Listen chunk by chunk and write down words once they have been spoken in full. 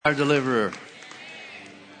Our deliverer,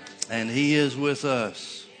 and he is with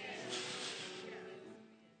us.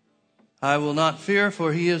 I will not fear,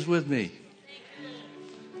 for he is with me.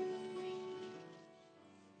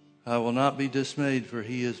 I will not be dismayed, for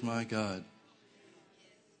he is my God.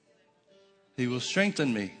 He will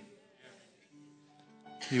strengthen me.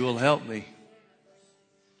 He will help me.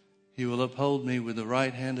 He will uphold me with the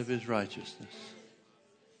right hand of his righteousness.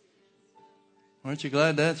 Aren't you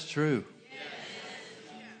glad that's true?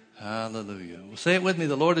 Hallelujah. Well, say it with me.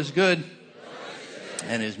 The Lord is good,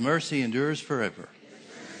 and his mercy endures forever.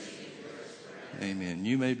 Amen.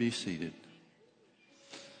 You may be seated.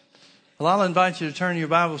 Well, I'll invite you to turn your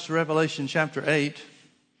Bibles to Revelation chapter 8.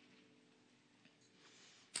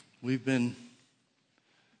 We've been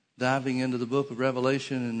diving into the book of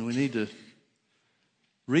Revelation, and we need to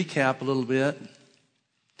recap a little bit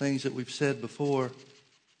things that we've said before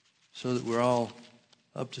so that we're all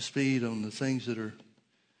up to speed on the things that are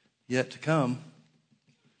yet to come.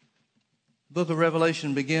 The book of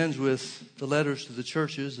Revelation begins with the letters to the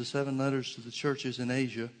churches, the 7 letters to the churches in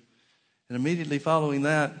Asia. And immediately following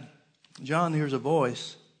that, John hears a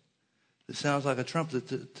voice that sounds like a trumpet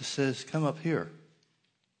that says, "Come up here."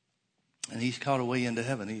 And he's caught away into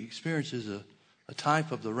heaven. He experiences a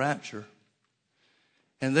type of the rapture.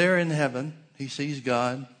 And there in heaven, he sees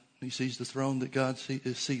God. He sees the throne that God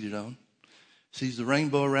is seated on. He sees the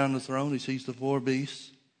rainbow around the throne. He sees the 4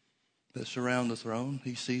 beasts that surround the throne.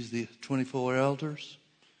 He sees the 24 elders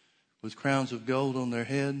with crowns of gold on their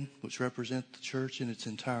head, which represent the church in its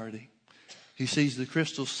entirety. He sees the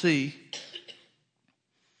crystal sea,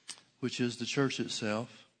 which is the church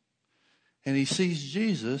itself. And he sees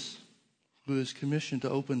Jesus, who is commissioned to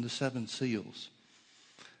open the 7 seals.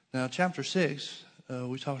 Now, chapter 6,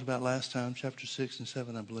 we talked about last time, chapter 6 and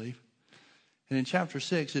 7, I believe. And in chapter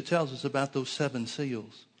 6, it tells us about those 7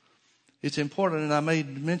 seals. It's important, and I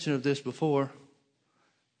made mention of this before,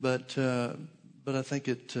 but I think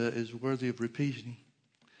it is worthy of repeating.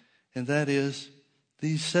 And that is,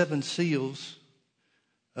 these 7 seals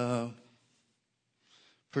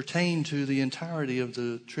pertain to the entirety of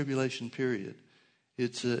the tribulation period.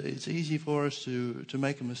 It's easy for us to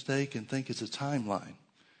make a mistake and think it's a timeline,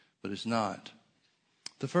 but it's not.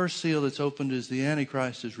 The first seal that's opened is the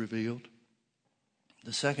Antichrist is revealed.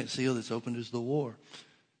 The second seal that's opened is the war.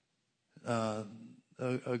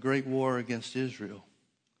 A great war against Israel.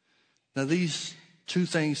 Now, these 2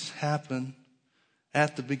 things happen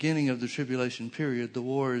at the beginning of the tribulation period. The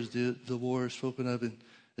war is spoken of in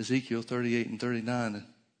Ezekiel 38 and 39,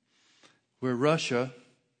 where Russia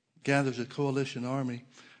gathers a coalition army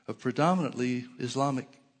of predominantly Islamic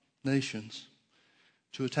nations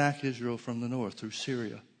to attack Israel from the north through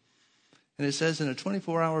Syria. And it says in a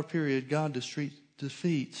 24-hour period, God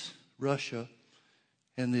defeats Russia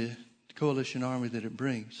and the coalition army that it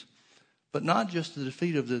brings. But not just the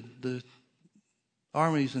defeat of the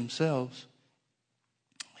armies themselves.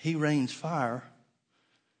 He rains fire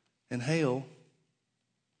and hail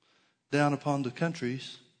down upon the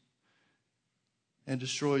countries and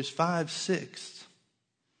destroys 5/6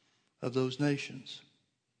 of those nations.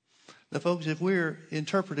 Now, folks, if we're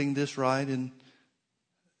interpreting this right, and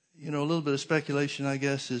a little bit of speculation, I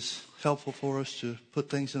guess, is helpful for us to put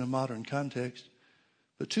things in a modern context.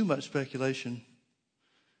 But too much speculation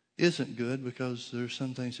isn't good because there's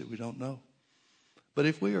some things that we don't know. But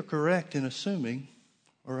if we are correct in assuming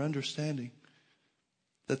or understanding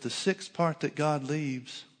that the 6th part that God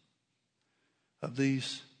leaves of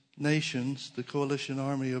these nations, the coalition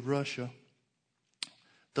army of Russia,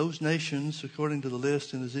 those nations, according to the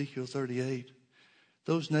list in Ezekiel 38,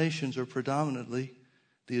 those nations are predominantly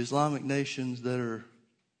the Islamic nations that are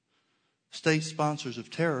state sponsors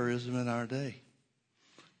of terrorism in our day.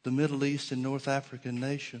 The Middle East and North African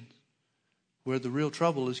nations, where the real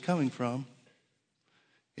trouble is coming from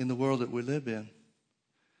in the world that we live in.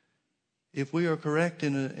 If we are correct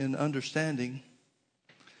in understanding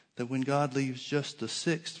that when God leaves just the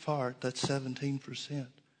 6th part, that's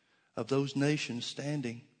 17% of those nations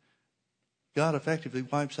standing, God effectively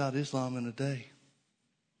wipes out Islam in a day.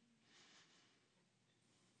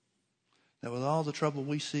 Now, with all the trouble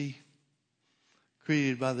we see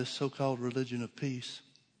created by this so-called religion of peace,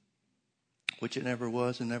 which it never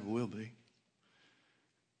was and never will be,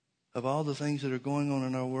 of all the things that are going on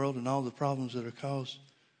in our world and all the problems that are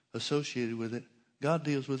associated with it, God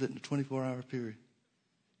deals with it in a 24-hour period.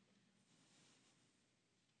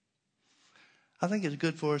 I think it's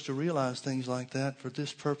good for us to realize things like that for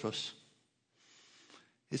this purpose.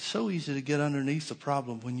 It's so easy to get underneath the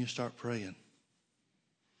problem when you start praying.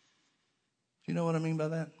 Do you know what I mean by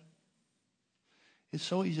that? It's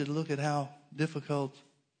so easy to look at how difficult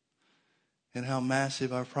and how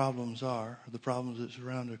massive our problems are, the problems that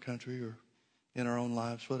surround our country or in our own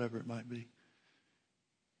lives, whatever it might be,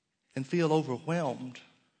 and feel overwhelmed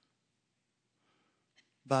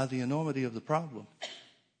by the enormity of the problem.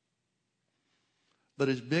 But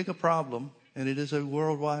it's big a problem, and it is a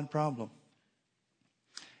worldwide problem.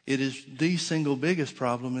 It is the single biggest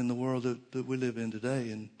problem in the world that we live in today,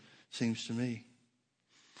 and seems to me.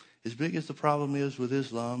 As big as the problem is with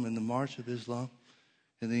Islam and the march of Islam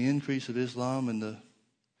and the increase of Islam and the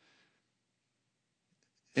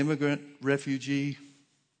immigrant, refugee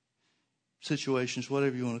situations,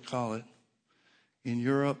 whatever you want to call it, in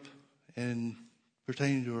Europe and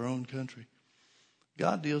pertaining to our own country,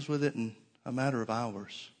 God deals with it in a matter of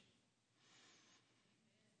hours.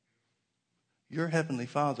 Your Heavenly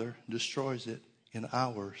Father destroys it in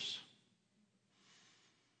hours.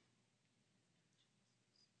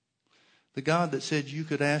 The God that said you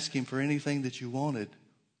could ask Him for anything that you wanted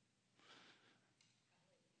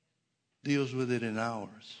deals with it in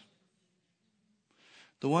hours.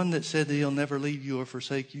 The one that said that He'll never leave you or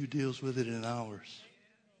forsake you deals with it in hours.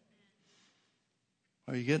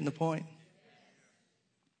 Are you getting the point?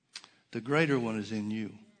 The greater one is in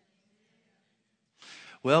you.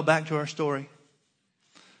 Well, back to our story.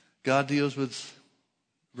 God deals with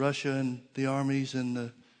Russia and the armies and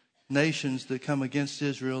the nations that come against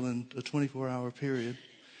Israel in a 24-hour period.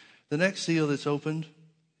 The next seal that's opened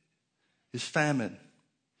is famine.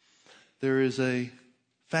 There is a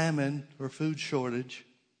famine or food shortage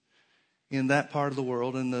in that part of the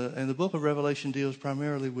world. And the book of Revelation deals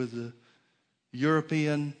primarily with the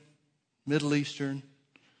European, Middle Eastern,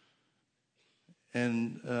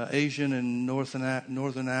 and Asian and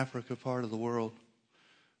Northern Africa part of the world.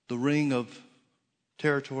 The ring of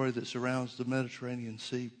territory that surrounds the Mediterranean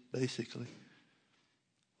Sea, basically,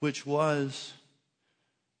 which was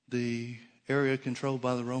the area controlled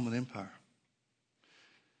by the Roman Empire.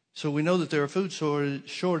 So we know that there are food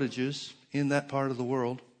shortages in that part of the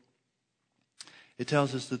world. It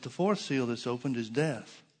tells us that the fourth seal that's opened is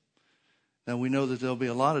death. Now we know that there'll be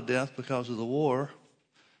a lot of death because of the war,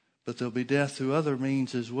 but there'll be death through other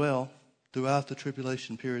means as well throughout the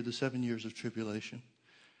tribulation period, the 7 years of tribulation.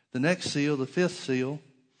 The next seal, the fifth seal,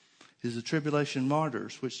 is the tribulation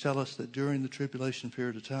martyrs, which tell us that during the tribulation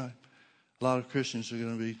period of time, a lot of Christians are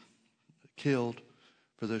going to be killed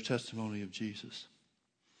for their testimony of Jesus.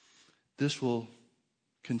 This will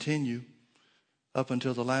continue up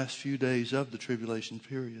until the last few days of the tribulation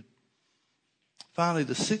period. Finally,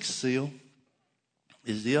 the sixth seal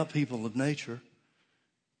is the upheaval of nature,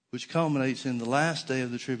 which culminates in the last day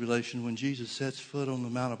of the tribulation when Jesus sets foot on the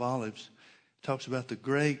Mount of Olives. It talks about the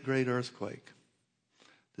great, great earthquake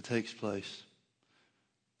that takes place,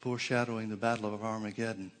 foreshadowing the Battle of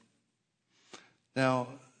Armageddon. Now,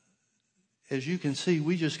 as you can see,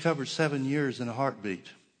 we just covered 7 years in a heartbeat.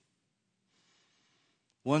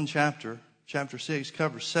 One chapter, chapter 6,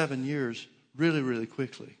 covers 7 years really, really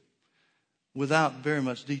quickly, without very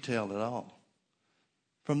much detail at all.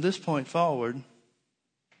 From this point forward,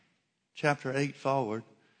 chapter 8 forward,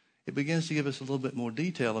 it begins to give us a little bit more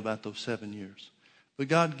detail about those 7 years. But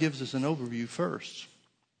God gives us an overview first.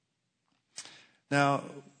 Now,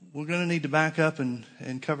 we're going to need to back up and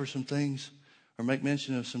cover some things, or make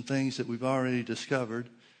mention of some things that we've already discovered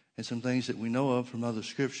and some things that we know of from other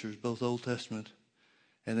scriptures, both Old Testament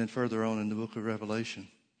and then further on in the book of Revelation.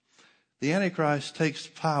 The Antichrist takes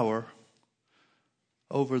power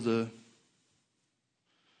over the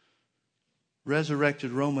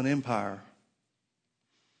resurrected Roman Empire,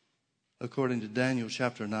 according to Daniel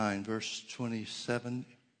chapter 9, verse 27,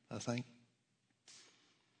 I think.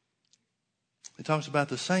 It talks about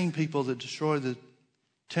the same people that destroyed the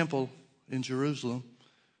temple in Jerusalem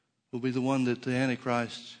will be the one that the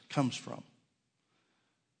Antichrist comes from.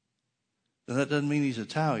 Now, that doesn't mean he's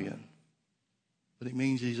Italian, but it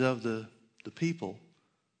means he's of the people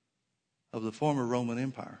of the former Roman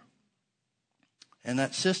Empire. And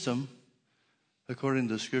that system, according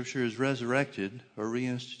to the scripture, is resurrected or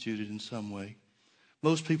reinstituted in some way.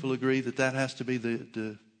 Most people agree that that has to be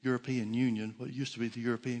the European Union, what used to be the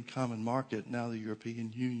European Common Market, now the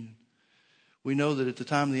European Union. We know that at the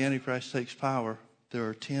time the Antichrist takes power, there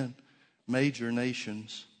are 10 major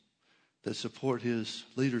nations that support his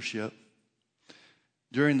leadership.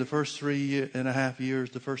 During the first 3.5 years,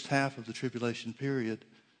 the first half of the tribulation period,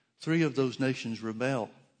 3 of those nations rebel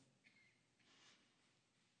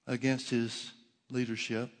against his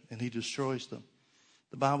leadership, and he destroys them.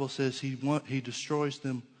 The Bible says he destroys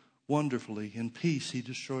them wonderfully. In peace, he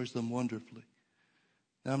destroys them wonderfully.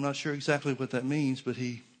 Now, I'm not sure exactly what that means, but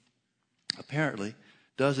he apparently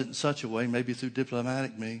does it in such a way, maybe through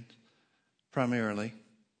diplomatic means, primarily,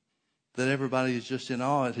 that everybody is just in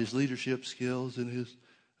awe at his leadership skills and his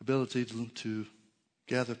ability to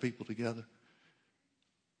gather people together.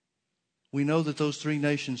 We know that those three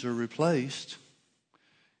nations are replaced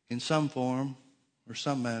in some form or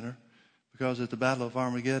some manner, because at the Battle of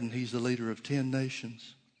Armageddon, he's the leader of 10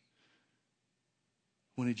 nations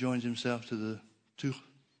when he joins himself to the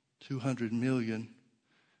 200 million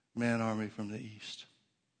man army from the east.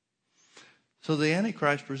 So the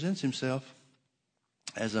Antichrist presents himself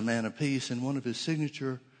as a man of peace, and one of his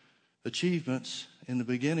signature achievements in the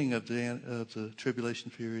beginning of the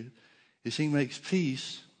tribulation period is he makes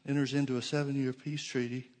peace, enters into a 7-year peace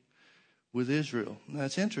treaty with Israel. Now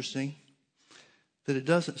it's interesting that it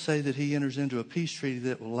doesn't say that he enters into a peace treaty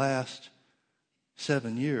that will last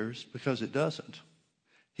 7 years, because it doesn't.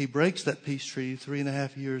 He breaks that peace treaty about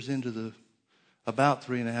 3.5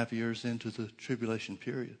 years into the tribulation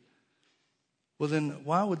period. Well, then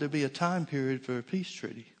why would there be a time period for a peace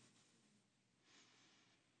treaty?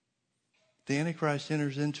 The Antichrist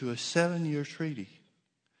enters into a 7-year treaty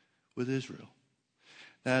with Israel.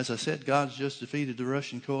 Now, as I said, God's just defeated the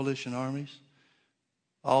Russian coalition armies,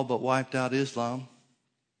 all but wiped out Islam,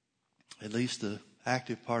 at least the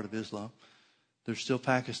active part of Islam. There's still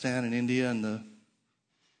Pakistan and India and the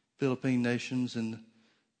Philippine nations and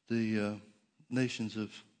the nations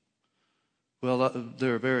of,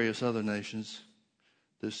 there are various other nations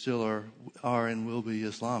that still are and will be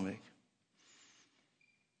Islamic.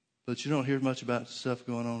 But you don't hear much about stuff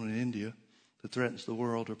going on in India that threatens the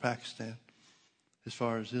world, or Pakistan, as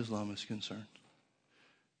far as Islam is concerned.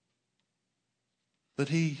 But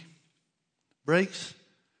he breaks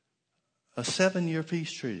a 7-year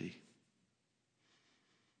peace treaty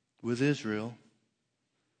with Israel,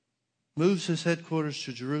 moves his headquarters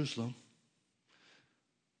to Jerusalem,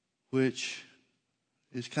 which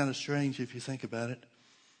is kind of strange if you think about it.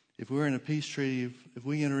 If we're in a peace treaty, if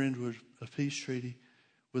we enter into a peace treaty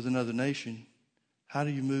with another nation, how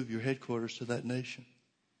do you move your headquarters to that nation?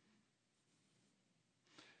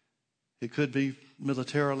 It could be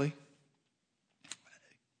militarily.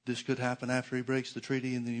 This could happen after he breaks the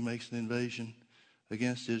treaty and then he makes an invasion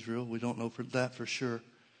against Israel. We don't know that for sure.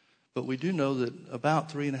 But we do know that about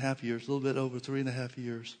 3.5 years, a little bit over 3.5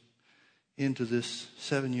 years into this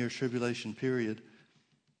 7-year tribulation period,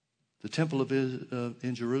 the temple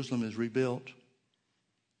in Jerusalem is rebuilt,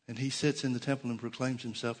 and he sits in the temple and proclaims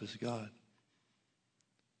himself as God.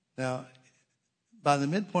 Now, by the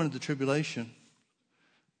midpoint of the tribulation,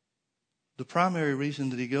 the primary reason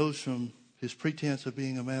that he goes from his pretense of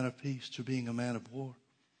being a man of peace to being a man of war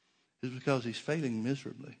is because he's failing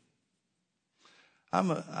miserably.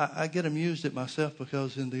 I get amused at myself,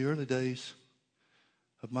 because in the early days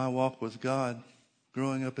of my walk with God,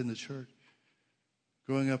 growing up in the church,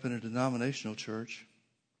 growing up in a denominational church,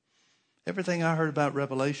 everything I heard about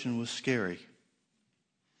Revelation was scary.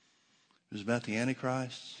 It was about the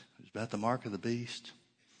Antichrist. It was about the mark of the beast.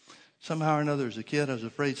 Somehow or another, as a kid, I was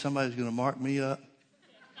afraid somebody was going to mark me up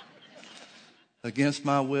against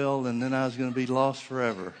my will, and then I was going to be lost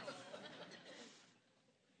forever.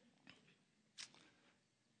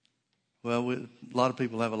 Well, a lot of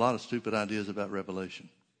people have a lot of stupid ideas about Revelation.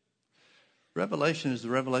 Revelation is the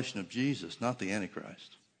revelation of Jesus, not the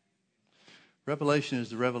Antichrist. Revelation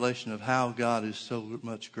is the revelation of how God is so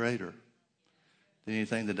much greater than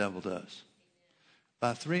anything the devil does.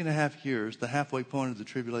 By 3.5 years, the halfway point of the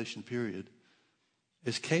tribulation period,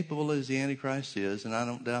 as capable as the Antichrist is, and I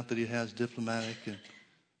don't doubt that he has diplomatic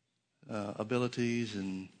abilities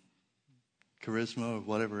and charisma or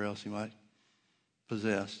whatever else he might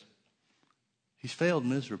possess, he's failed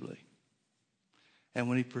miserably. And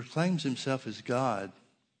when he proclaims himself as God,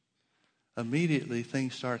 immediately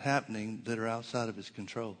things start happening that are outside of his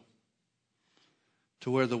control, to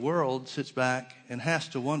where the world sits back and has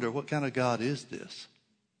to wonder, what kind of God is this?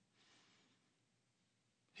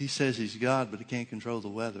 He says he's God, but he can't control the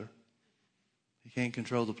weather. He can't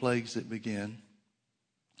control the plagues that begin.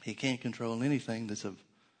 He can't control anything that's of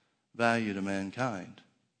value to mankind.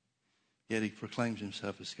 Yet he proclaims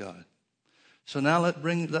himself as God. So now that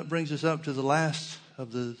brings us up to the last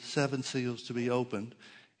of the 7 seals to be opened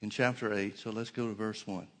in chapter 8. So let's go to verse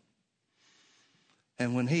 1.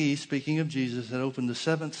 And when he, speaking of Jesus, had opened the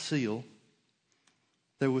 7th seal,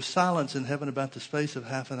 there was silence in heaven about the space of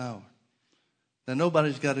half an hour. Now,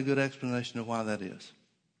 nobody's got a good explanation of why that is.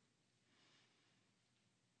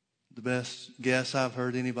 The best guess I've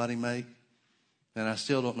heard anybody make, and I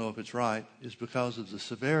still don't know if it's right, is because of the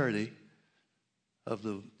severity of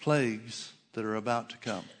the plagues that are about to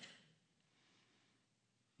come.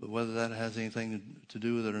 But whether that has anything to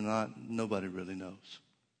do with it or not, nobody really knows.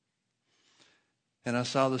 And I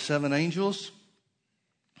saw the 7 angels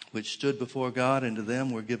which stood before God, and to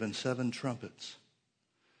them were given 7 trumpets.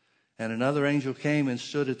 And another angel came and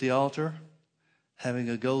stood at the altar, having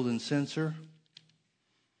a golden censer.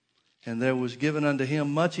 And there was given unto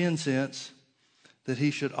him much incense, that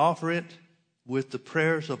he should offer it with the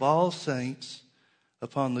prayers of all saints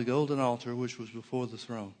upon the golden altar which was before the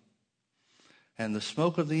throne. And the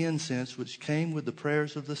smoke of the incense, which came with the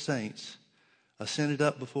prayers of the saints, ascended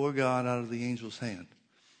up before God out of the angel's hand.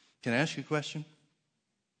 Can I ask you a question?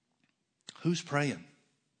 Who's praying?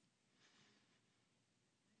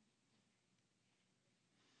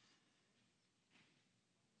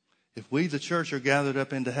 If we, the church, are gathered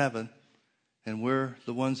up into heaven, and we're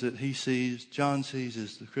the ones that he sees, John sees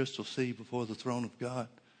as the crystal sea before the throne of God,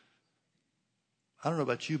 I don't know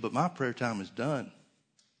about you, but my prayer time is done.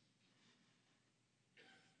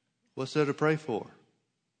 What's there to pray for?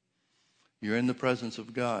 You're in the presence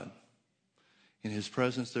of God. In his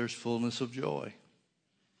presence, there's fullness of joy.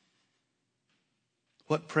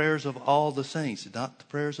 What prayers of all the saints? Not the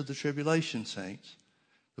prayers of the tribulation saints.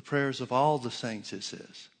 The prayers of all the saints, it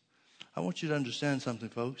says. I want you to understand something,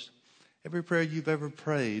 folks. Every prayer you've ever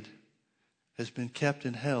prayed has been kept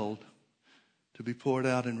and held to be poured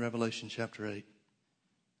out in Revelation chapter 8.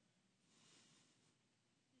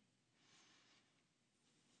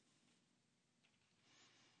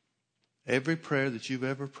 Every prayer that you've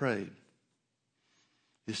ever prayed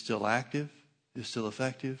is still active, is still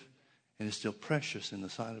effective, and is still precious in the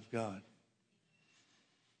sight of God.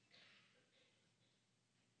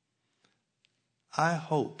 I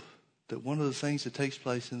hope that one of the things that takes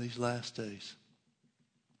place in these last days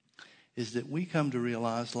is that we come to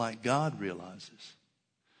realize, like God realizes,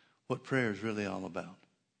 what prayer is really all about.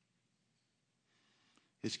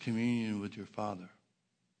 It's communion with your Father.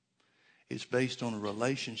 It's based on a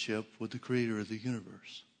relationship with the Creator of the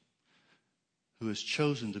universe, who has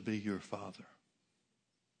chosen to be your Father.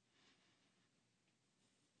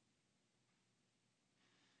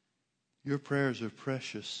 Your prayers are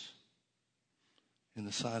precious in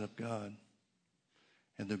the sight of God,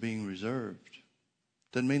 and they're being reserved.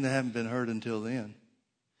 Doesn't mean they haven't been heard until then.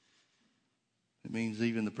 It means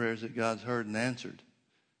even the prayers that God's heard and answered,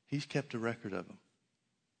 he's kept a record of them.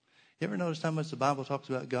 You ever notice how much the Bible talks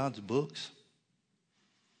about God's books?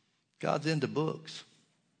 God's into books.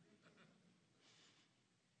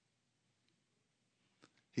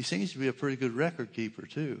 He seems to be a pretty good record keeper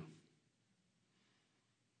too.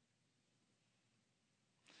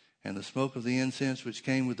 And the smoke of the incense which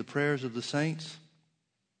came with the prayers of the saints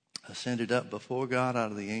ascended up before God out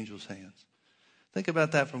of the angel's hands. Think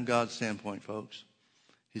about that from God's standpoint, folks.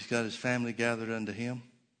 He's got his family gathered unto him.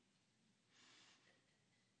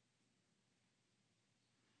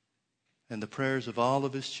 And the prayers of all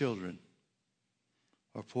of his children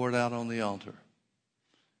are poured out on the altar.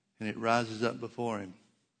 And it rises up before him.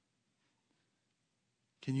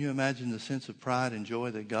 Can you imagine the sense of pride and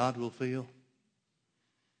joy that God will feel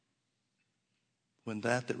when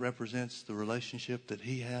that represents the relationship that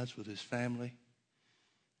he has with his family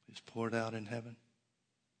is poured out in heaven?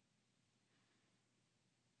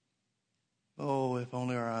 Oh, if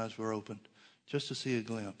only our eyes were opened just to see a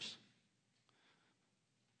glimpse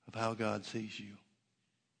of how God sees you.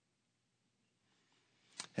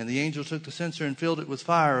 And the angel took the censer and filled it with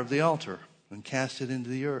fire of the altar and cast it into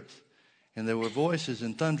the earth. And there were voices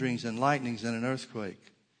and thunderings and lightnings and an earthquake.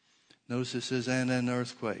 Notice it says, and an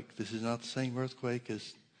earthquake. This is not the same earthquake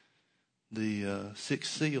as the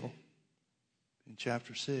sixth seal in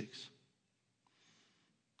chapter 6.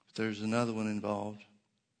 There's another one involved.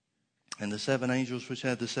 And the 7 angels which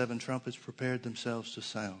had the 7 trumpets prepared themselves to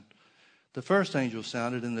sound. The first angel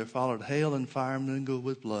sounded, and there followed hail and fire mingled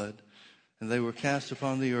with blood, and they were cast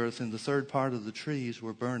upon the earth, and the third part of the trees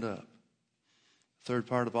were burned up. The third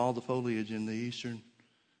part of all the foliage in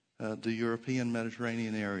the European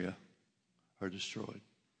Mediterranean area are destroyed.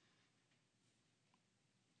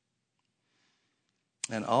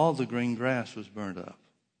 And all the green grass was burned up.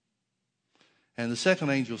 And the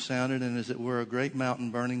second angel sounded, and as it were a great mountain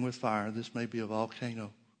burning with fire, this may be a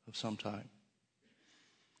volcano of some type,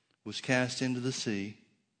 was cast into the sea,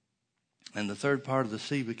 and the third part of the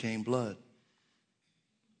sea became blood.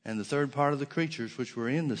 And the third part of the creatures which were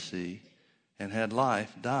in the sea and had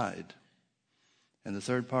life died. And the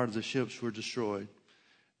third part of the ships were destroyed.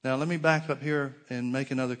 Now let me back up here and make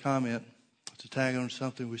another comment to tag on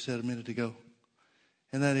something we said a minute ago.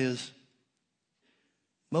 And that is,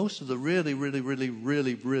 most of the really, really, really,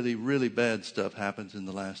 really, really, really bad stuff happens in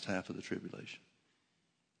the last half of the tribulation.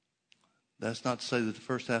 That's not to say that the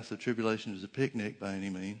first half of the tribulation is a picnic by any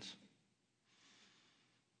means.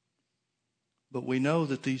 But we know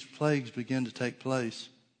that these plagues begin to take place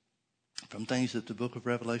from things that the book of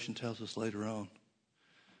Revelation tells us later on.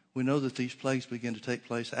 We know that these plagues begin to take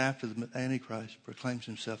place after the Antichrist proclaims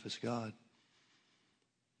himself as God.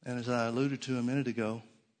 And as I alluded to a minute ago,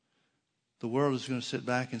 the world is going to sit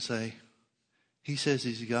back and say, he says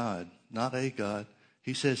he's God, not a God.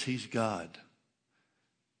 He says he's God.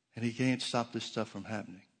 And he can't stop this stuff from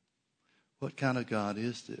happening. What kind of God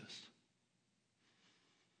is this?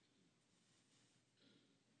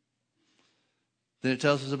 Then it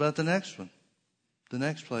tells us about the next one, the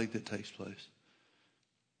next plague that takes place.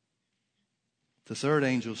 The third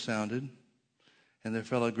angel sounded, and there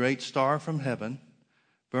fell a great star from heaven,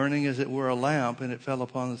 burning as it were a lamp, and it fell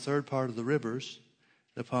upon the third part of the rivers,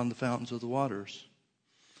 and upon the fountains of the waters.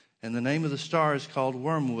 And the name of the star is called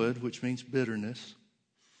wormwood, which means bitterness.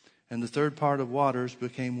 And the third part of waters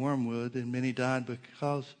became wormwood, and many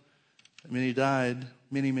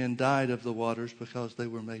men died of the waters because they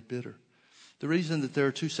were made bitter. The reason that there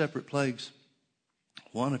are two separate plagues,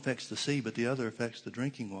 one affects the sea, but the other affects the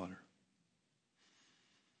drinking water.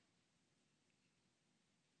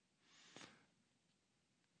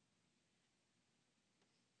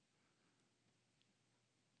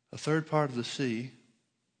 A third part of the sea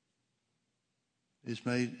is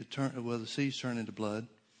made, the seas turn into blood.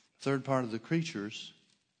 A third part of the creatures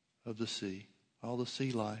of the sea, all the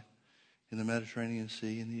sea life in the Mediterranean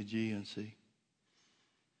Sea and the Aegean Sea,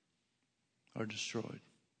 are destroyed.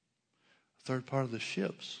 A third part of the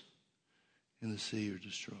ships in the sea are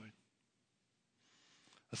destroyed.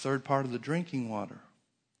 A third part of the drinking water,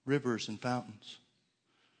 rivers and fountains,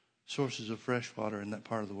 sources of fresh water in that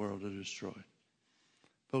part of the world are destroyed.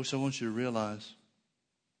 Folks, I want you to realize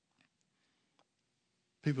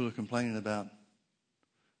people are complaining about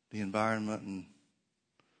the environment and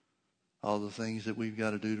all the things that we've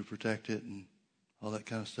got to do to protect it and all that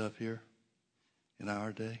kind of stuff here in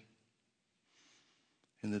our day.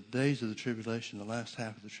 In the days of the tribulation, the last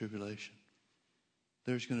half of the tribulation,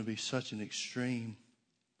 there's going to be such an extreme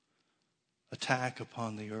attack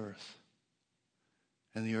upon the earth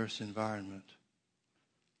and the earth's environment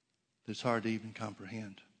that it's hard to even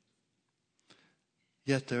comprehend.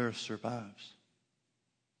 Yet the earth survives.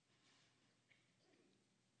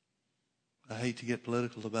 I hate to get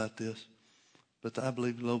political about this, but I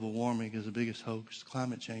believe global warming is the biggest hoax.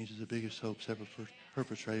 Climate change is the biggest hoax ever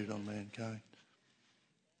perpetrated on mankind.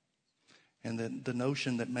 And that the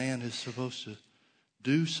notion that man is supposed to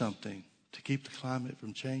do something to keep the climate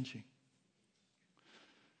from changing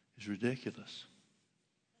is ridiculous.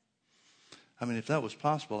 I mean, if that was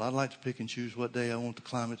possible, I'd like to pick and choose what day I want the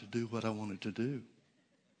climate to do what I want it to do.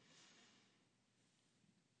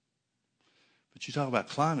 But you talk about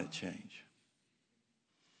climate change.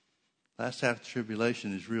 Last half of the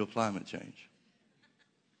tribulation is real climate change.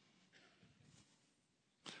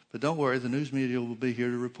 But don't worry, the news media will be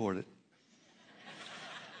here to report it.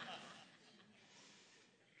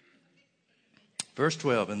 Verse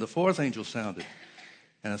 12, and the fourth angel sounded,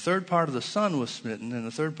 and a third part of the sun was smitten, and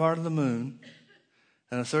a third part of the moon,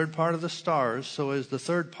 and a third part of the stars, so as the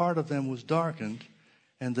third part of them was darkened,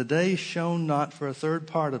 and the day shone not for a third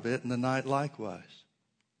part of it, and the night likewise.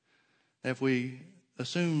 If we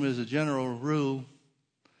assume as a general rule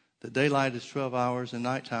that daylight is 12 hours and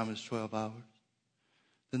nighttime is 12 hours,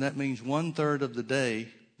 then that means 1/3 of the day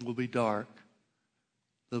will be dark.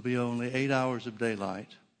 There'll be only 8 hours of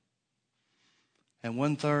daylight. And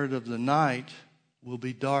 1/3 of the night will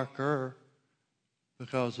be darker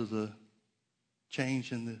because of the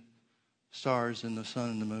change in the stars and the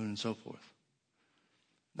sun and the moon and so forth.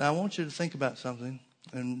 Now I want you to think about something,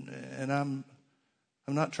 and I'm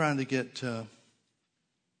not trying to get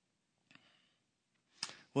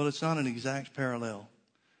well, it's not an exact parallel,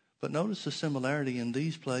 but notice the similarity in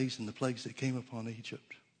these plagues and the plagues that came upon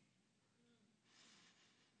Egypt.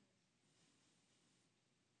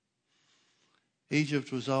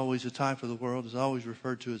 Egypt was always a type of the world, is always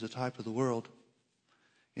referred to as a type of the world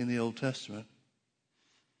in the Old Testament.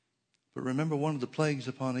 But remember, one of the plagues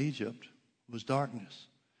upon Egypt was darkness.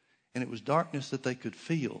 And it was darkness that they could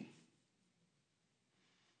feel.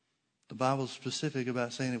 The Bible is specific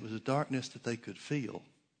about saying it was a darkness that they could feel.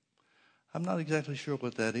 I'm not exactly sure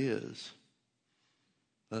what that is,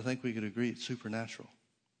 but I think we could agree it's supernatural.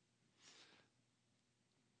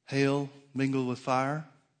 Hail mingled with fire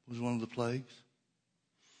was one of the plagues.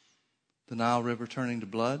 The Nile River turning to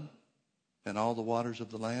blood and all the waters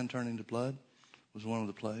of the land turning to blood was one of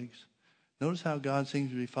the plagues. Notice how God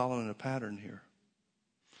seems to be following a pattern here.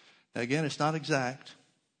 Now again, it's not exact,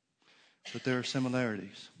 but there are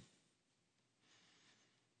similarities.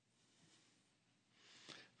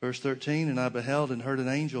 Verse 13, and I beheld and heard an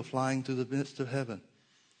angel flying through the midst of heaven,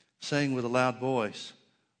 saying with a loud voice,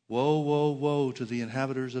 Woe, woe, woe to the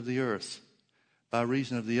inhabitants of the earth, by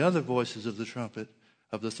reason of the other voices of the trumpet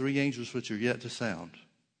of the three angels which are yet to sound.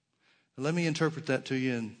 Now, let me interpret that to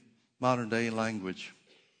you in modern day language.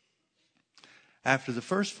 After the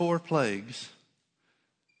first 4 plagues,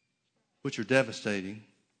 which are devastating,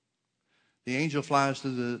 the angel flies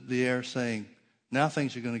through the air saying, now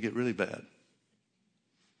things are going to get really bad.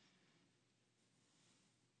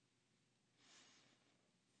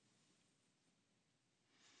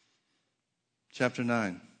 Chapter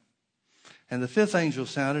 9. And the 5th angel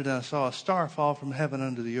sounded, and I saw a star fall from heaven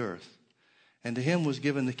unto the earth. And to him was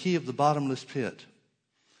given the key of the bottomless pit.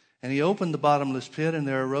 And he opened the bottomless pit, and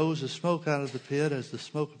there arose a smoke out of the pit as the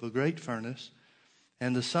smoke of a great furnace.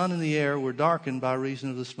 And the sun and the air were darkened by reason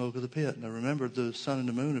of the smoke of the pit. Now remember, the sun and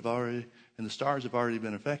the moon have already, and the stars have already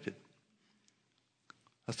been affected.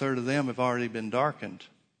 A third of them have already been darkened.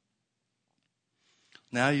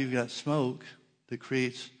 Now you've got smoke that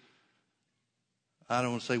creates, I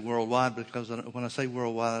don't want to say worldwide, because when I say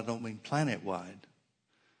worldwide, I don't mean planet-wide.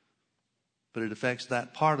 But it affects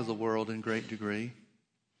that part of the world in great degree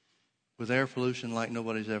with air pollution like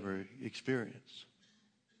nobody's ever experienced.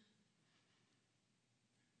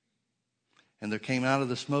 And there came out of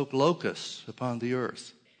the smoke locusts upon the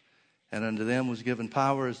earth. And unto them was given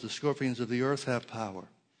power as the scorpions of the earth have power.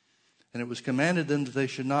 And it was commanded them that they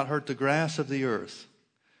should not hurt the grass of the earth.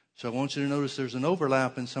 So I want you to notice there's an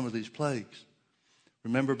overlap in some of these plagues.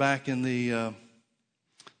 Remember back in the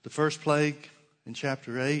first plague in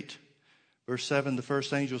chapter 8, verse 7, the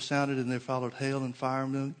first angel sounded, and there followed hail and fire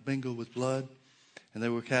mingled with blood. And they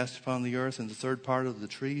were cast upon the earth, and the third part of the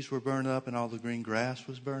trees were burned up, and all the green grass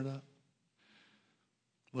was burned up.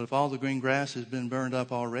 Well, if all the green grass has been burned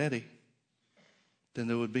up already, then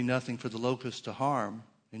there would be nothing for the locusts to harm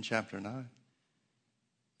in chapter 9.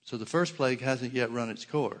 So the first plague hasn't yet run its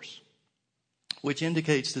course, which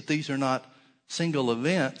indicates that these are not single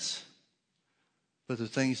events, but they're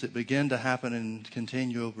things that begin to happen and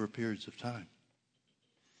continue over periods of time.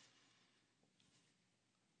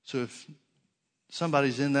 So if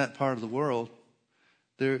somebody's in that part of the world,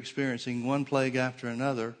 they're experiencing one plague after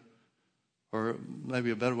another, or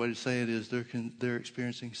maybe a better way to say it is they're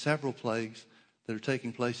experiencing several plagues that are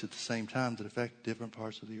taking place at the same time that affect different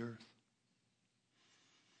parts of the earth.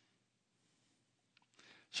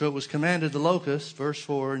 So it was commanded the locusts, verse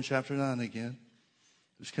 4 in chapter 9 again,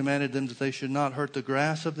 it was commanded them that they should not hurt the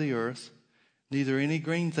grass of the earth, neither any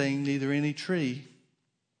green thing, neither any tree,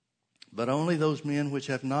 but only those men which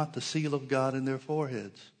have not the seal of God in their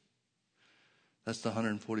foreheads. That's the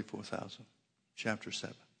 144,000, chapter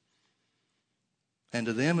 7. And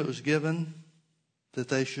to them it was given that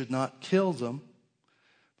they should not kill them,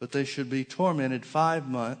 but they should be tormented 5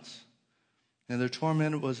 months. And their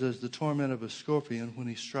torment was as the torment of a scorpion when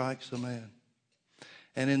he strikes a man.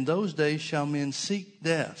 And in those days shall men seek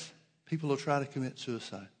death. People will try to commit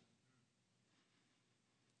suicide.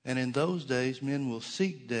 And in those days men will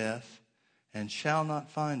seek death and shall not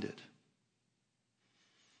find it.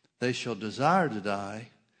 They shall desire to die,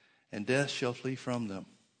 and death shall flee from them.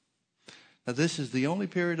 Now this is the only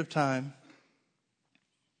period of time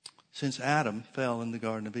since Adam fell in the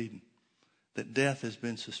Garden of Eden that death has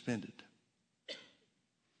been suspended.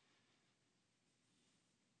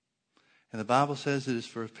 And the Bible says it is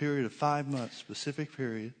for a period of 5 months, specific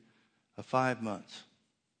period of 5 months.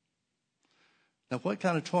 Now what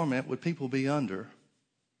kind of torment would people be under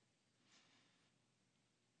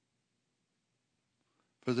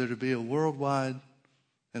for there to be a worldwide,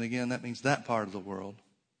 and again that means that part of the world,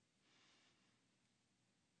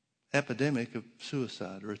 epidemic of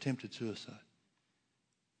suicide or attempted suicide?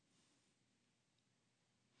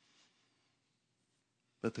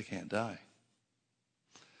 But they can't die.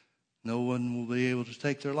 No one will be able to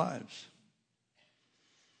take their lives.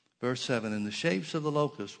 Verse 7, and the shapes of the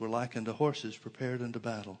locusts were like unto horses prepared unto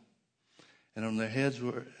battle. And on their heads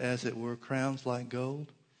were, as it were, crowns like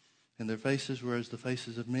gold. And their faces were as the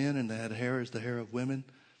faces of men, and they had hair as the hair of women.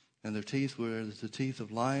 And their teeth were as the teeth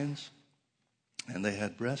of lions. And they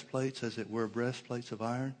had breastplates, as it were, breastplates of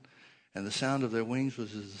iron. And the sound of their wings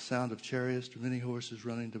was as the sound of chariots, many horses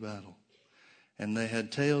running to battle. And they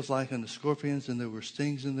had tails like unto scorpions, and there were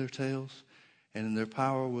stings in their tails. And their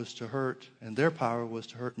power was to hurt,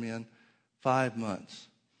 men 5 months.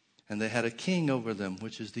 And they had a king over them,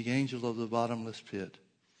 which is the angel of the bottomless pit,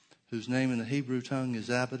 whose name in the Hebrew tongue is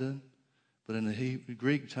Abaddon, but in the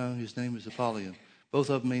Greek tongue his name is Apollyon. Both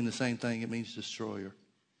of them mean the same thing. It means destroyer.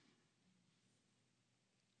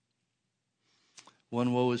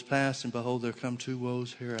 One woe is past, and behold, there come 2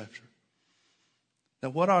 woes hereafter. Now,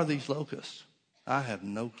 what are these locusts? I have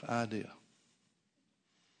no idea.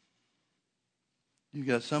 You've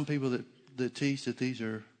got some people that teach that these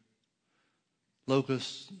are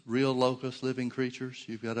locusts, real locusts, living creatures.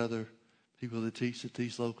 You've got other people that teach that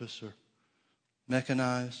these locusts are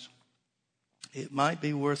mechanized. It might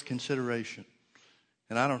be worth consideration.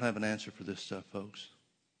 And I don't have an answer for this stuff, folks.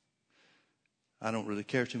 I don't really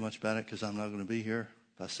care too much about it because I'm not going to be here.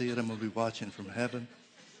 If I see it, I'm going to be watching from heaven.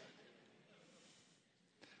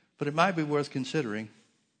 But it might be worth considering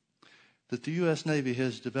that the U.S. Navy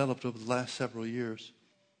has developed over the last several years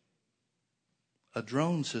a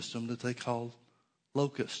drone system that they call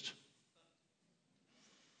Locust.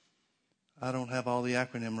 I don't have all the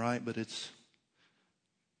acronym right, but it's,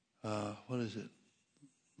 what is it?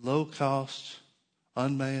 Low cost,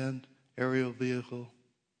 unmanned, aerial vehicle,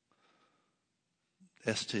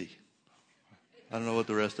 ST. I don't know what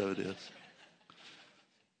the rest of it is.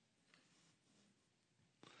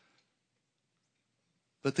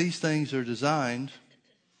 But these things are designed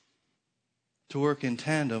to work in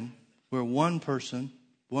tandem where one person,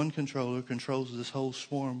 one controller controls this whole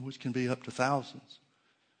swarm, which can be up to thousands,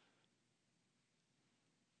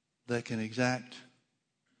 that can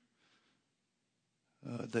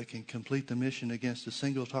that can complete the mission against a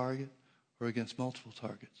single target or against multiple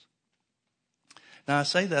targets. Now, I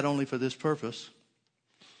say that only for this purpose.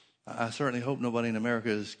 I certainly hope nobody in America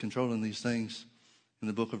is controlling these things in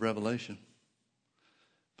the book of Revelation.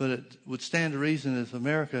 But it would stand to reason if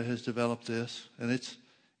America has developed this, and it's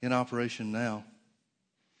in operation now.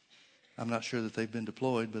 I'm not sure that they've been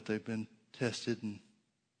deployed, but they've been tested and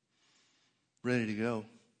ready to go.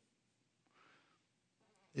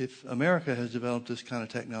 If America has developed this kind of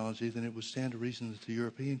technology, then it would stand to reason that the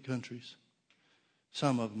European countries,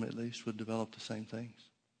 some of them at least, would develop the same things.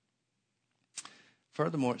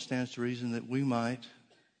 Furthermore, it stands to reason that we might,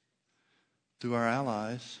 through our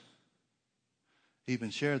allies,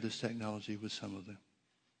 even share this technology with some of them.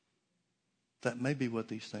 That may be what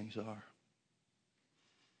these things are.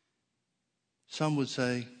 Some would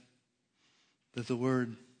say that the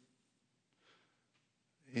word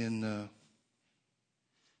in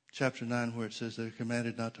chapter 9 where it says they're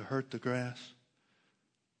commanded not to hurt the grass,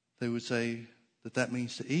 they would say that that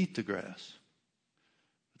means to eat the grass.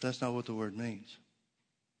 But that's not what the word means.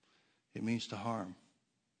 It means to harm.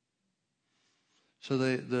 So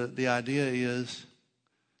the idea is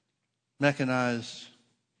mechanized,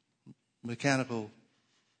 mechanical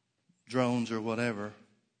drones or whatever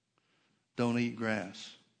don't eat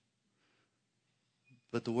grass.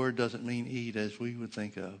 But the word doesn't mean eat as we would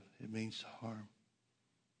think of. It means to harm.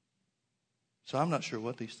 So I'm not sure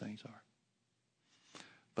what these things are.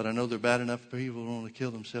 But I know they're bad enough for people who want to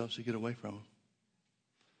kill themselves to get away from them.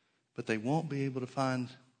 But they won't be able to find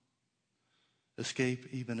escape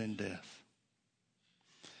even in death.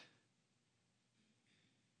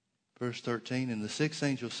 Verse 13, and the sixth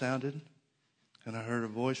angel sounded, and I heard a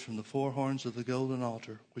voice from the four horns of the golden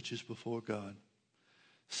altar, which is before God,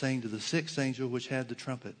 saying to the sixth angel which had the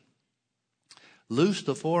trumpet, loose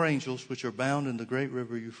the four angels which are bound in the great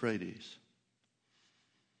river Euphrates.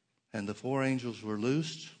 And the four angels were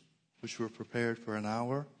loosed, which were prepared for an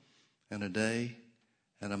hour and a day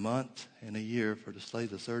and a month and a year for to slay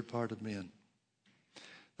the third part of men.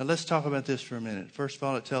 Now let's talk about this for a minute. First of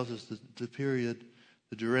all, it tells us the period,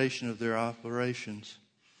 the duration of their operations.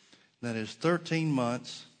 That is 13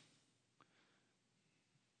 months,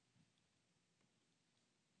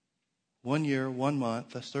 1 year, 1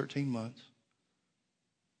 month, that's 13 months,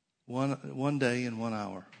 one day and 1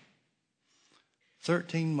 hour.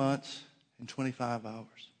 13 months and 25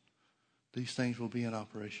 hours. These things will be in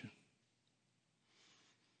operation.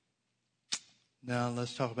 Now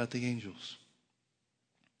let's talk about the angels.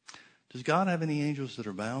 Does God have any angels that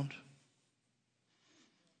are bound?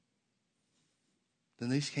 Then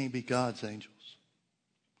these can't be God's angels.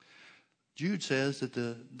 Jude says that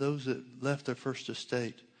those that left their first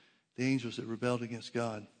estate, the angels that rebelled against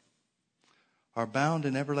God, are bound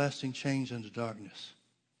in everlasting chains unto darkness.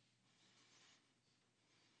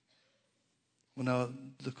 Well, now,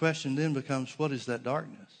 the question then becomes, what is that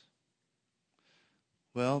darkness?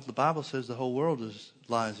 Well, the Bible says the whole world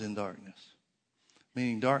lies in darkness.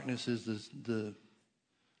 Meaning darkness is the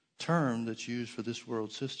term that's used for this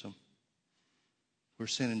world system, where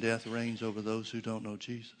sin and death reigns over those who don't know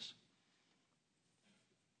Jesus.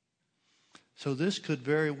 So this could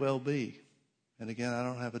very well be, and again, I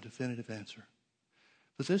don't have a definitive answer,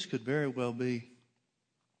 but this could very well be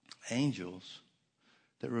angels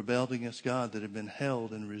that rebelled against God that have been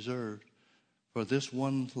held and reserved for this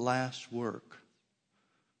one last work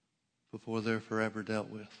before they're forever dealt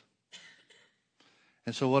with.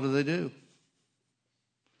 And so what do?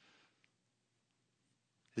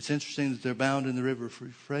 It's interesting that they're bound in the river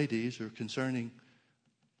Euphrates, or concerning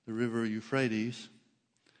the river Euphrates,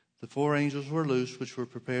 the 4 angels were loosed, which were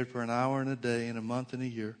prepared for an hour and a day and a month and a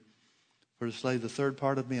year, for to slay the third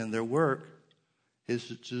part of men. Their work is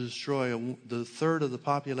to destroy the third of the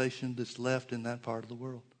population that's left in that part of the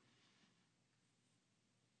world.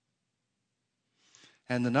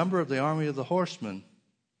 And the number of the army of the horsemen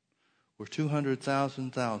were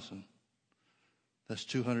 200,000. That's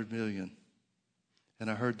 200 million.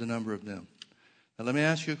 And I heard the number of them. Now let me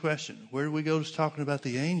ask you a question. Where do we go to talking about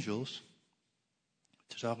the angels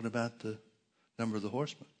to talking about the number of the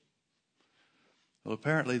horsemen? Well,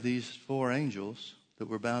 apparently these 4 angels that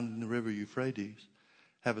were bound in the river Euphrates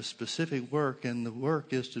have a specific work, and the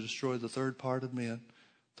work is to destroy the third part of men,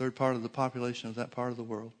 third part of the population of that part of the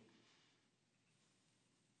world.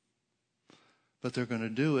 But they're going to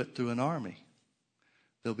do it through an army.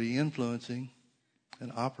 They'll be influencing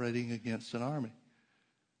and operating against an army.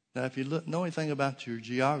 Now, if you know anything about your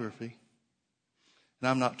geography, and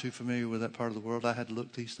I'm not too familiar with that part of the world, I had to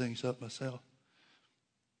look these things up myself.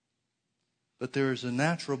 But there is a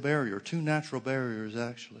natural barrier, 2 natural barriers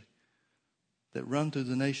actually, that run through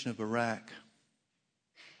the nation of Iraq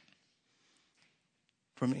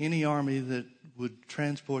from any army that would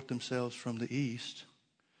transport themselves from the east,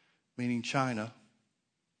 meaning China,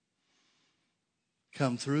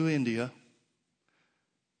 come through India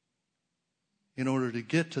in order to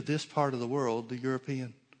get to this part of the world, the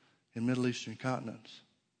European and Middle Eastern continents.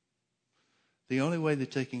 The only way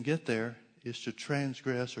that they can get there is to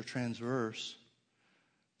transgress or transverse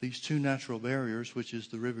these 2 natural barriers, which is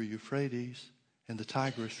the river Euphrates and the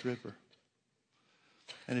Tigris River.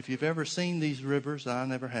 And if you've ever seen these rivers, I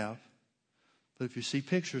never have, but if you see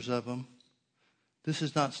pictures of them, this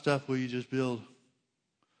is not stuff where you just build,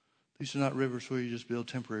 these are not rivers where you just build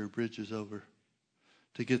temporary bridges over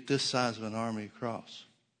to get this size of an army across.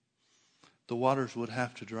 The waters would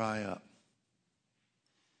have to dry up.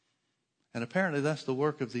 And apparently that's the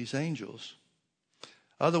work of these angels.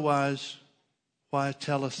 Otherwise, why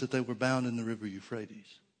tell us that they were bound in the river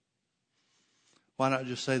Euphrates? Why not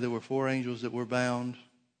just say there were 4 angels that were bound,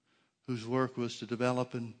 whose work was to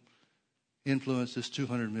develop and influence this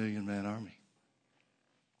 200 million man army?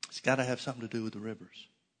 It's got to have something to do with the rivers.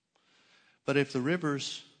 But if the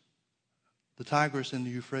rivers, the Tigris and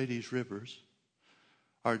the Euphrates rivers,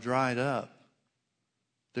 are dried up,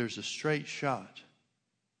 there's a straight shot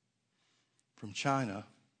from China,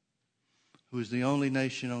 who is the only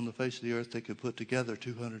nation on the face of the earth that could put together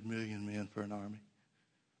 200 million men for an army.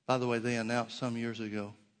 By the way, they announced some years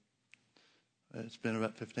ago, it's been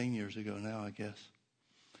about 15 years ago now, I guess,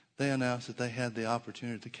 they announced that they had the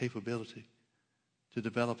opportunity, the capability to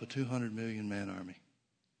develop a 200 million man army.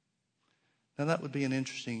 Now that would be an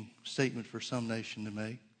interesting statement for some nation to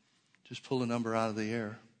make. Just pull a number out of the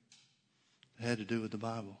air. It had to do with the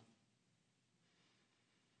Bible.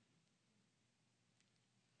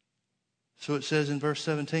 So it says in verse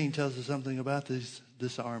 17, tells us something about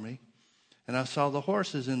this army. And I saw the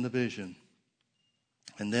horses in the vision,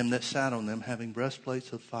 and them that sat on them, having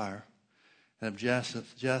breastplates of fire, and of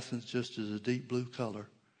jacinth just as a deep blue color,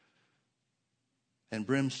 and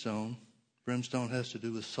brimstone. Brimstone has to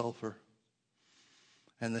do with sulfur.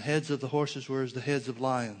 And the heads of the horses were as the heads of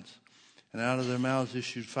lions, and out of their mouths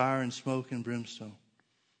issued fire and smoke and brimstone.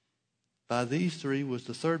 By these 3 was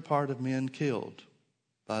the third part of men killed,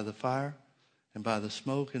 by the fire, and by the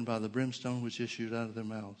smoke, and by the brimstone which issued out of their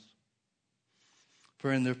mouths.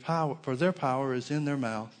 For their power is in their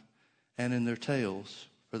mouth and in their tails,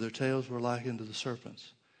 for their tails were like unto the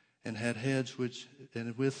serpents, and had heads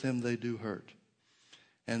and with them they do hurt.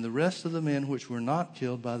 And the rest of the men which were not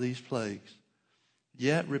killed by these plagues,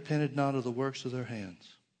 yet repented not of the works of their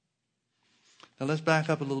hands. Now let's back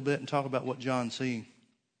up a little bit and talk about what John's seeing.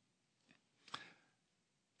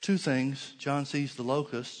 2 things. John sees the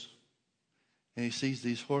locusts, and he sees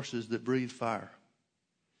these horses that breathe fire.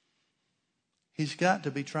 He's got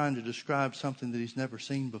to be trying to describe something that he's never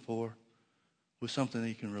seen before with something that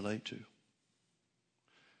he can relate to.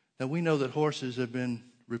 Now we know that horses have been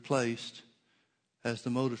replaced as the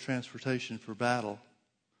mode of transportation for battle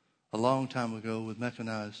a long time ago with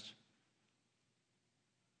mechanized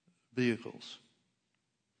vehicles.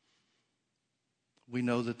 We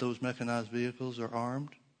know that those mechanized vehicles are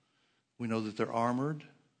armed. We know that they're armored.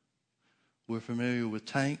 We're familiar with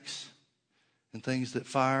tanks and things that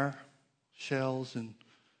fire, shells, and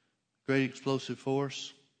great explosive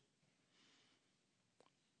force.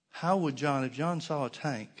 How would John, if John saw a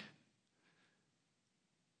tank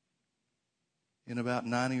in about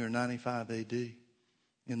 90 or 95 AD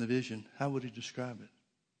in the vision, how would he describe it?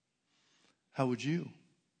 How would you?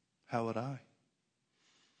 How would I?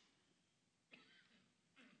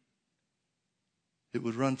 It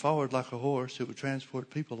would run forward like a horse. It would transport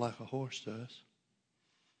people like a horse does.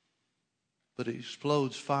 But it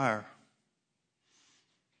explodes fire.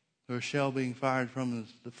 Or a shell being fired from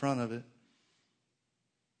the front of it.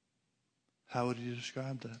 How would you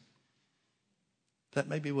describe that? That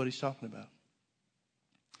may be what he's talking about.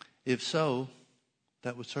 If so,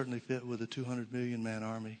 that would certainly fit with a 200 million man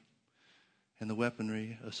army and the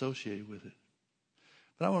weaponry associated with it.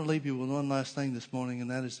 But I want to leave you with one last thing this morning,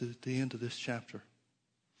 and that is at the end of this chapter.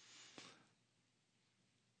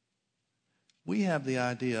 We have the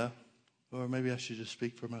idea, or maybe I should just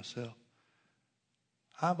speak for myself.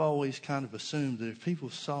 I've always kind of assumed that if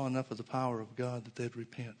people saw enough of the power of God that they'd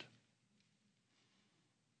repent.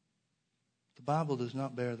 The Bible does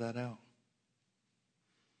not bear that out.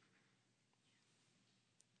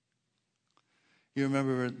 You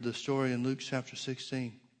remember the story in Luke chapter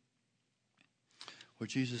 16 where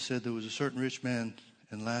Jesus said there was a certain rich man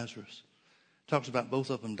and Lazarus. It talks about both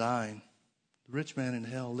of them dying. The rich man in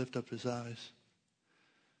hell lifted up his eyes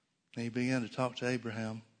and he began to talk to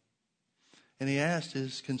Abraham. And he asked,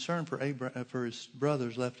 his concern for his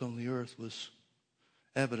brothers left on the earth was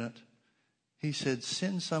evident. He said,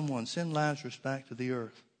 send Lazarus back to the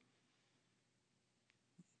earth.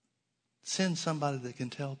 Send somebody that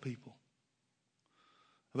can tell people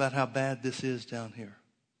about how bad this is down here,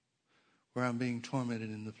 where I'm being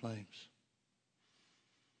tormented in the flames.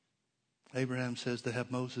 Abraham says they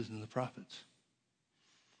have Moses and the prophets.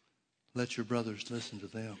 Let your brothers listen to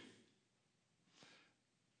them.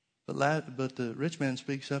 But the rich man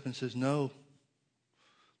speaks up and says, no,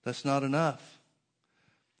 that's not enough.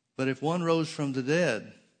 But if one rose from the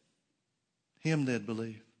dead, him they'd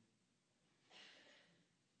believe.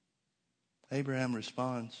 Abraham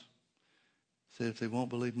responds, said if they won't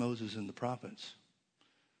believe Moses and the prophets,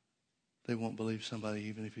 they won't believe somebody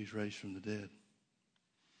even if he's raised from the dead.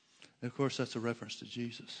 And of course, that's a reference to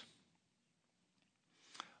Jesus.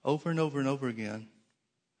 Over and over and over again,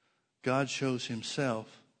 God shows himself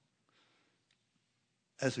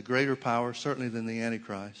as a greater power, certainly than the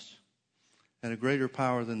Antichrist, and a greater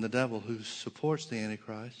power than the devil who supports the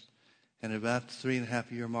Antichrist, and about the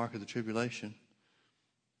 3.5-year mark of the tribulation,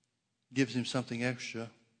 gives him something extra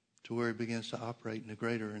to where he begins to operate in a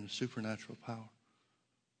greater and a supernatural power.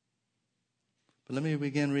 But let me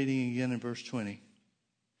begin reading again in verse 20.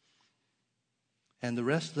 And the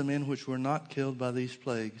rest of the men which were not killed by these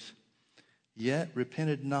plagues, yet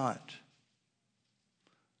repented not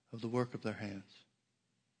of the work of their hands.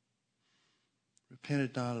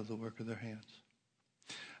 Repented not of the work of their hands.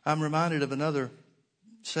 I'm reminded of another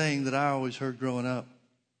saying that I always heard growing up,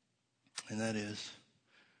 and that is,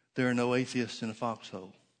 there are no atheists in a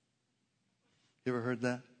foxhole. You ever heard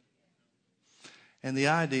that? And the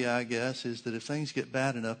idea, I guess, is that if things get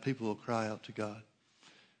bad enough, people will cry out to God.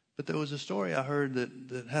 But there was a story I heard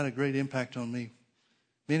that had a great impact on me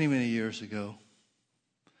many, many years ago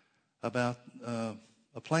about a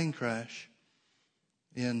plane crash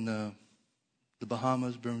in the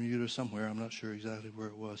Bahamas, Bermuda, somewhere. I'm not sure exactly where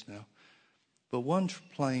it was now. But one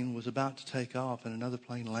plane was about to take off and another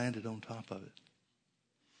plane landed on top of it.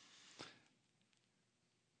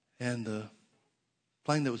 And the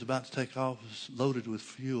plane that was about to take off was loaded with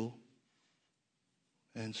fuel.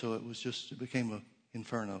 And so it became an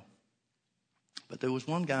inferno. But there was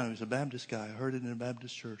one guy who was a Baptist guy. I heard it in a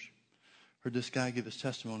Baptist church. Heard this guy give his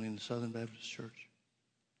testimony in the Southern Baptist Church.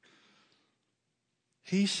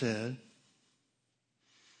 He said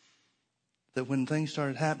that when things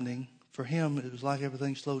started happening, for him, it was like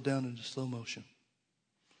everything slowed down into slow motion.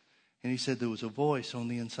 And he said there was a voice on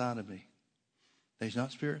the inside of me. Now, he's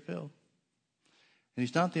not spirit-filled. And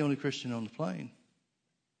he's not the only Christian on the plane.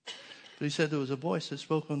 But he said there was a voice that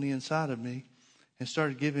spoke on the inside of me and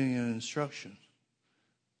started giving him an instruction.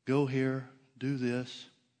 Go here, do this.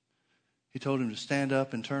 He told him to stand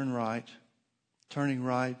up and turn right. Turning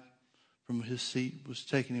right from his seat was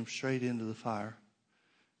taking him straight into the fire.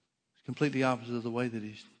 Completely opposite of the way that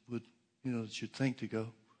he would, that you'd think to go.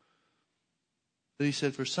 But he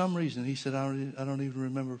said, for some reason, he said, I don't even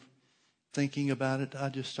remember thinking about it. I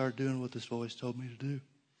just started doing what this voice told me to do.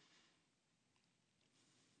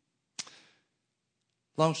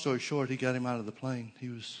 Long story short, he got him out of the plane. He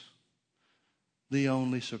was the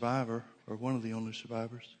only survivor, or one of the only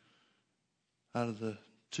survivors, out of the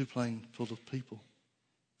two planes full of people.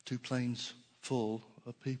 2 planes full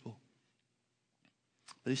of people.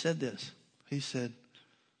 But he said this. He said,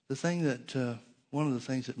 one of the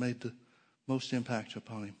things that made the most impact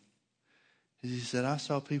upon him is he said, I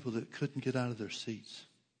saw people that couldn't get out of their seats,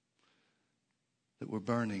 that were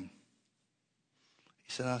burning.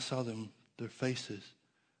 He said, I saw their faces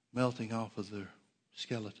melting off of their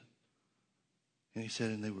skeleton. And he said,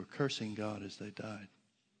 and they were cursing God as they died.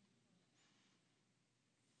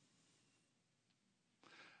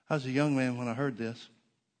 I was a young man when I heard this,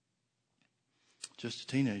 just a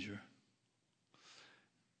teenager.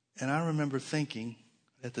 And I remember thinking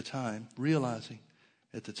at the time, realizing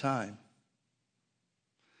at the time,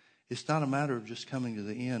 it's not a matter of just coming to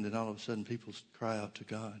the end and all of a sudden people cry out to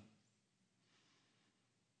God.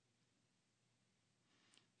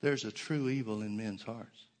 There's a true evil in men's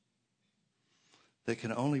hearts that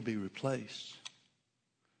can only be replaced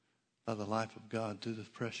by the life of God through the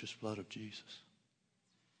precious blood of Jesus.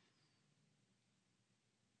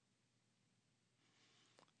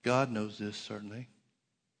 God knows this, certainly.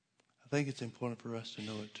 I think it's important for us to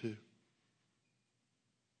know it too.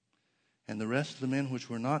 And the rest of the men which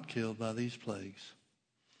were not killed by these plagues,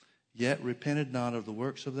 yet repented not of the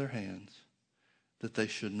works of their hands, that they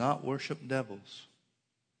should not worship devils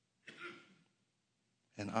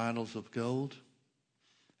and idols of gold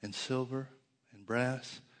and silver and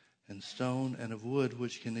brass and stone and of wood,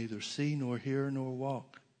 which can neither see nor hear nor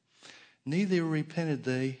walk. Neither repented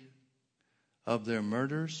they of their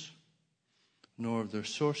murders, nor of their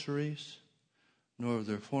sorceries, nor of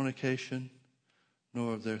their fornication,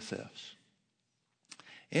 nor of their thefts.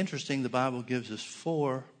 Interesting, the Bible gives us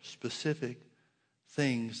 4 specific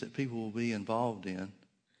things that people will be involved in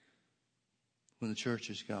when the church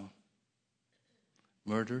is gone.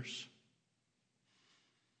 Murders,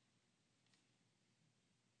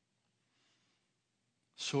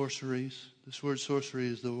 sorceries. This word sorcery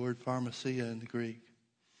is the word pharmacia in the Greek.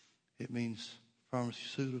 It means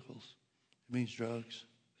pharmaceuticals. It means drugs.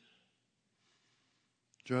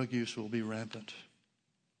 Drug use will be rampant.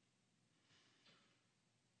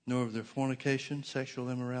 Nor of their fornication, sexual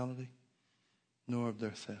immorality, nor of their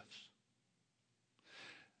thefts.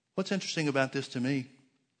 What's interesting about this to me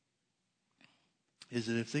is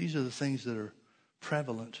that if these are the things that are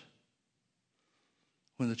prevalent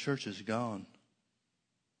when the church is gone,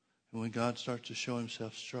 and when God starts to show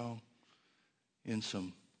himself strong in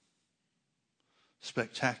some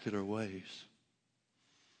spectacular ways,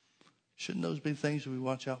 shouldn't those be things that we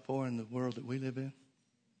watch out for in the world that we live in?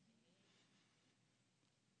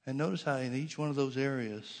 And notice how in each one of those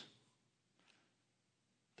areas,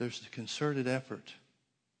 there's a concerted effort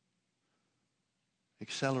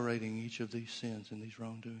accelerating each of these sins and these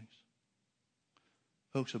wrongdoings.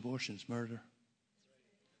 Folks, abortion's murder.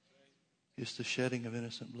 It's the shedding of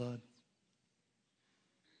innocent blood.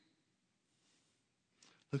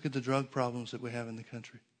 Look at the drug problems that we have in the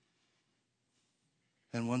country.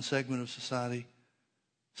 And one segment of society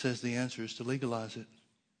says the answer is to legalize it.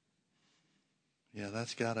 Yeah,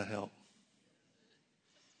 that's got to help.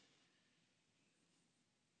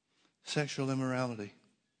 Sexual immorality.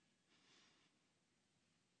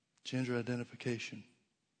 Gender identification.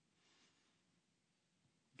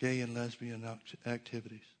 Gay and lesbian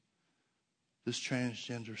activities. This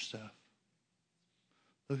transgender stuff.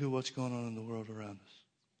 Look at what's going on in the world around us.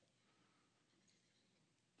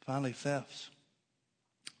 Finally, thefts.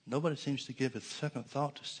 Nobody seems to give a second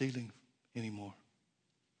thought to stealing anymore.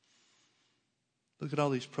 Look at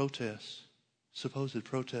all these protests, supposed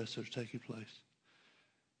protests that are taking place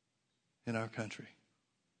in our country.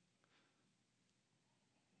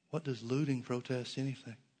 What does looting protest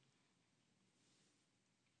anything?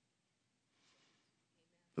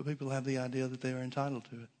 But people have the idea that they are entitled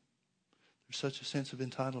to it. There's such a sense of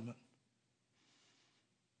entitlement.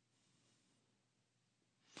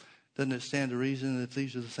 Doesn't it stand to reason that if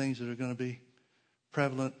these are the things that are going to be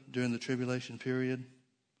prevalent during the tribulation period,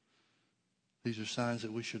 these are signs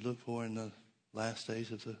that we should look for in the last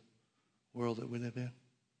days of the world that we live in?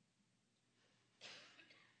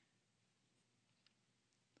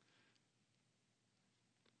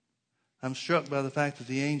 I'm struck by the fact that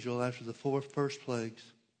the angel, after the 4 first plagues,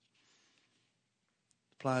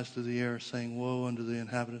 flies through the air saying, "Woe unto the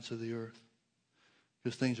inhabitants of the earth,"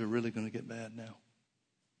 because things are really going to get bad now.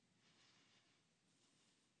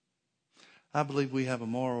 I believe we have a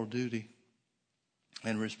moral duty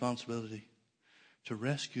and responsibility to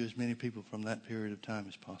rescue as many people from that period of time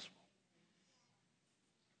as possible.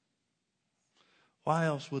 Why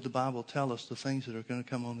else would the Bible tell us the things that are going to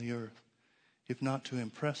come on the earth, if not to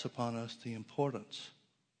impress upon us the importance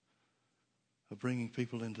of bringing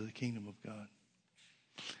people into the kingdom of God?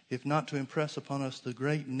 If not to impress upon us the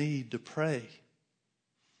great need to pray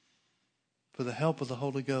for the help of the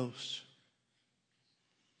Holy Ghost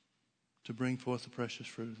to bring forth the precious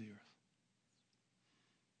fruit of the earth.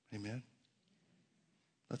 Amen?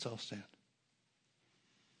 Let's all stand.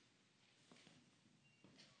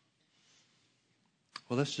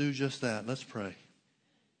 Well, let's do just that. Let's pray.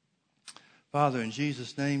 Father, in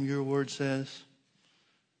Jesus' name, your word says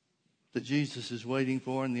that Jesus is waiting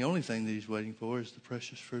for, and the only thing that he's waiting for is the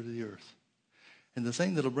precious fruit of the earth. And the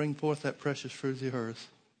thing that will bring forth that precious fruit of the earth,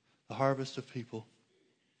 the harvest of people,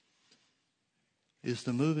 is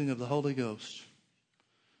the moving of the Holy Ghost,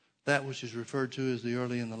 that which is referred to as the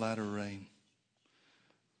early and the latter rain.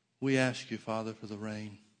 We ask you, Father, for the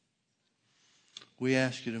rain. We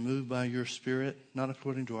ask you to move by your Spirit, not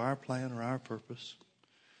according to our plan or our purpose,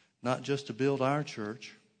 not just to build our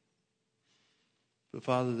church, but,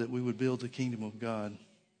 Father, that we would build the kingdom of God.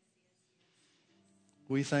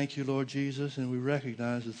 We thank you, Lord Jesus, and we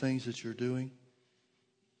recognize the things that you're doing,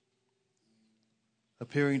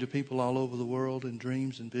 appearing to people all over the world in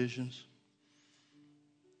dreams and visions,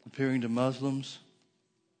 appearing to Muslims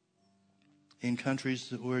in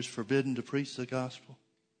countries where it's forbidden to preach the gospel.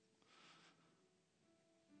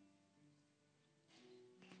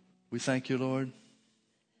 We thank you, Lord,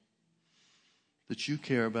 that you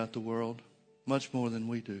care about the world much more than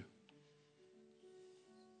we do.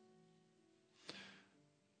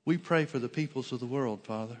 We pray for the peoples of the world,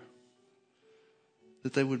 Father,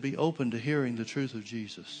 that they would be open to hearing the truth of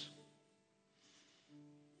Jesus.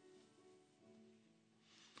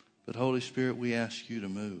 But Holy Spirit, we ask you to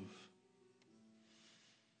move.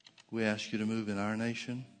 We ask you to move in our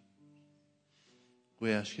nation.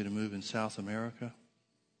 We ask you to move in South America.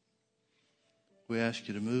 We ask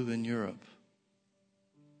you to move in Europe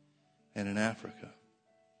and in Africa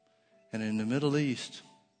and in the Middle East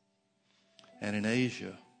and in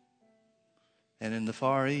Asia and in the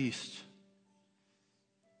Far East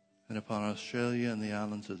and upon Australia and the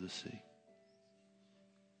islands of the sea.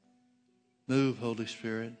 Move, Holy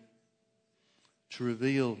Spirit, to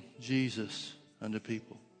reveal Jesus unto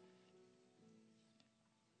people.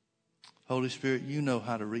 Holy Spirit, you know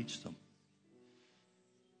how to reach them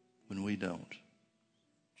when we don't.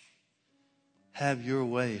 Have your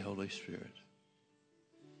way, Holy Spirit.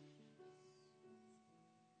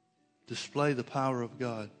 Display the power of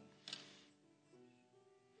God,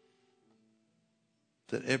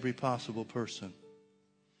 that every possible person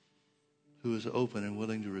who is open and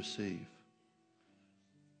willing to receive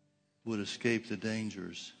would escape the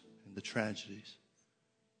dangers and the tragedies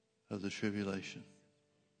of the tribulation.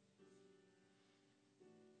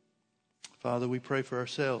 Father, we pray for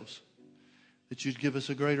ourselves, that you'd give us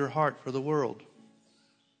a greater heart for the world.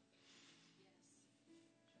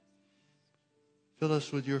 Fill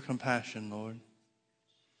us with your compassion, Lord.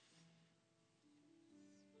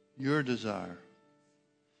 Your desire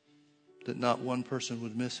that not one person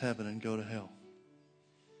would miss heaven and go to hell.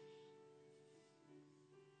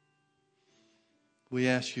 We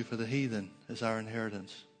ask you for the heathen as our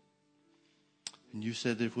inheritance. And you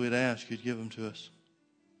said that if we'd ask, you'd give them to us.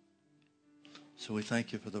 So we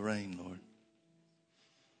thank you for the rain, Lord.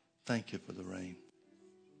 Thank you for the rain.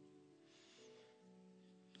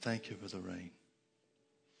 Thank you for the rain.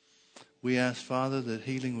 We ask, Father, that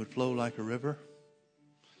healing would flow like a river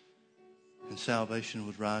and salvation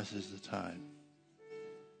would rise as the tide.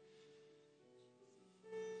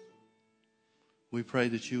 We pray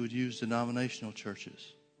that you would use denominational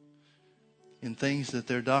churches in things that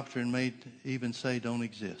their doctrine may even say don't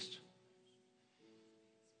exist,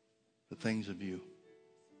 the things of you.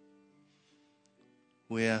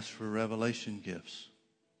 We ask for revelation gifts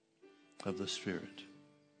of the Spirit.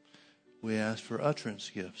 We ask for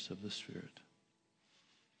utterance gifts of the Spirit.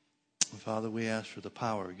 And Father, we ask for the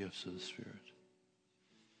power gifts of the Spirit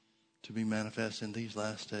to be manifest in these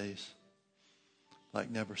last days like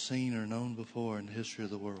never seen or known before in the history of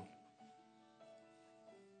the world.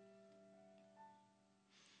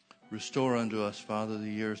 Restore unto us, Father, the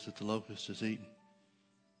years that the locust has eaten.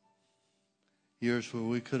 Years where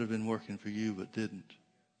we could have been working for you but didn't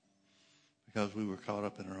because we were caught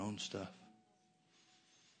up in our own stuff.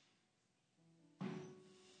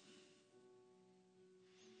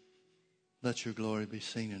 Let your glory be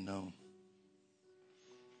seen and known.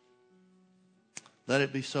 Let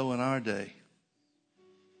it be so in our day,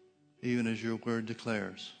 even as your word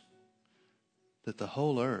declares, that the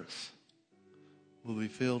whole earth will be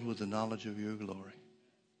filled with the knowledge of your glory.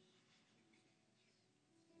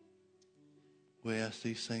 We ask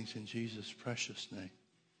these things in Jesus' precious name,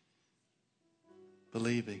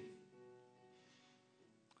 believing.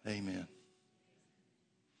 Amen.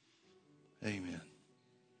 Amen.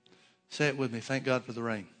 Say it with me. Thank God for the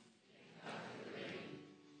rain.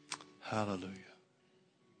 Hallelujah.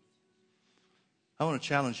 I want to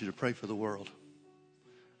challenge you to pray for the world.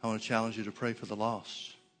 I want to challenge you to pray for the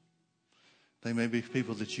lost. They may be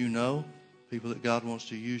people that you know, people that God wants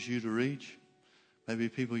to use you to reach, maybe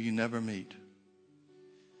people you never meet.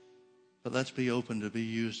 But let's be open to be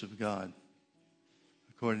used of God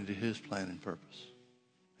according to his plan and purpose.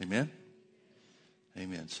 Amen.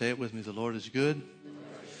 Amen. Say it with me. The Lord is good,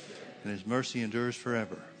 and His mercy endures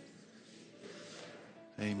forever.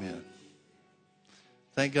 Amen.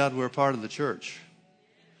 Thank God we're a part of the church.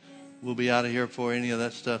 We'll be out of here before any of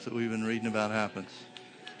that stuff that we've been reading about happens.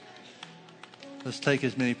 Let's take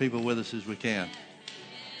as many people with us as we can.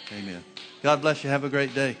 Amen. God bless you. Have a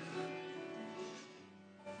great day.